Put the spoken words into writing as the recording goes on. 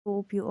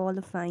Hope you all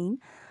are fine.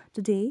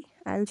 Today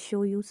I'll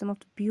show you some of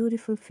the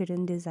beautiful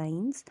pheran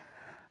designs.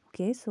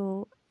 Okay,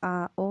 so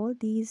all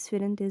these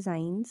pheran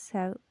designs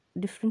have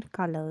different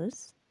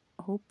colors.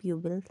 Hope you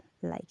will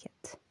like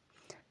it.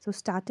 So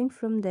starting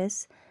from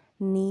this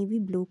navy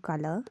blue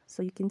color,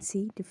 so you can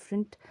see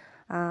different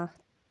uh,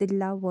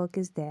 tilla work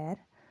is there.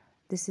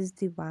 This is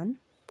the one.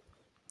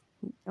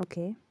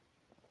 Okay,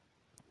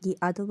 the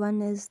other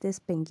one is this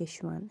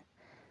pinkish one.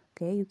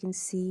 Okay, you can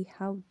see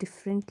how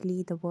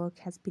differently the work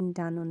has been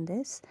done on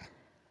this.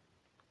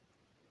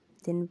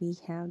 Then we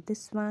have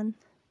this one,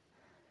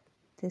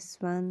 this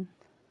one,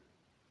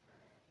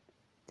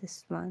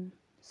 this one.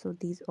 So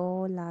these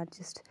all are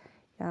just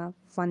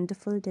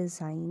wonderful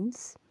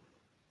designs.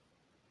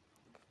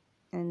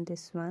 And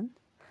this one,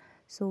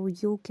 so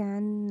you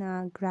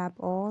can grab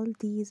all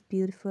these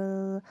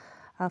beautiful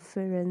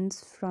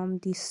ferns from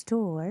the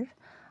store,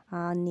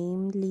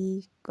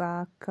 namely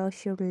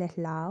Kashur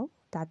Lehlao,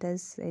 that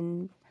is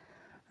in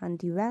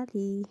Andi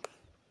Valley.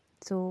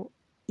 So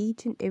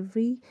each and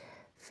every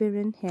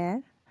ferren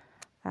here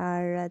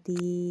are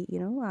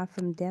are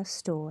from their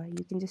store.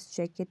 You can just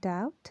check it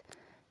out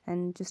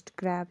and just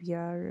grab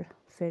your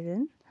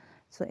ferren.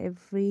 So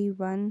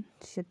everyone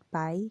should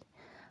buy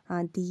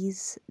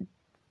these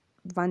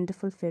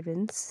wonderful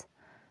ferrens,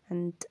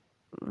 and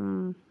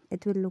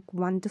it will look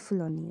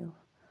wonderful on you.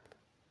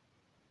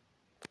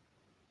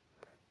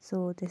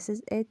 So this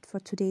is it for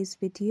today's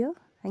video.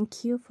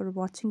 Thank you for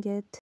watching it.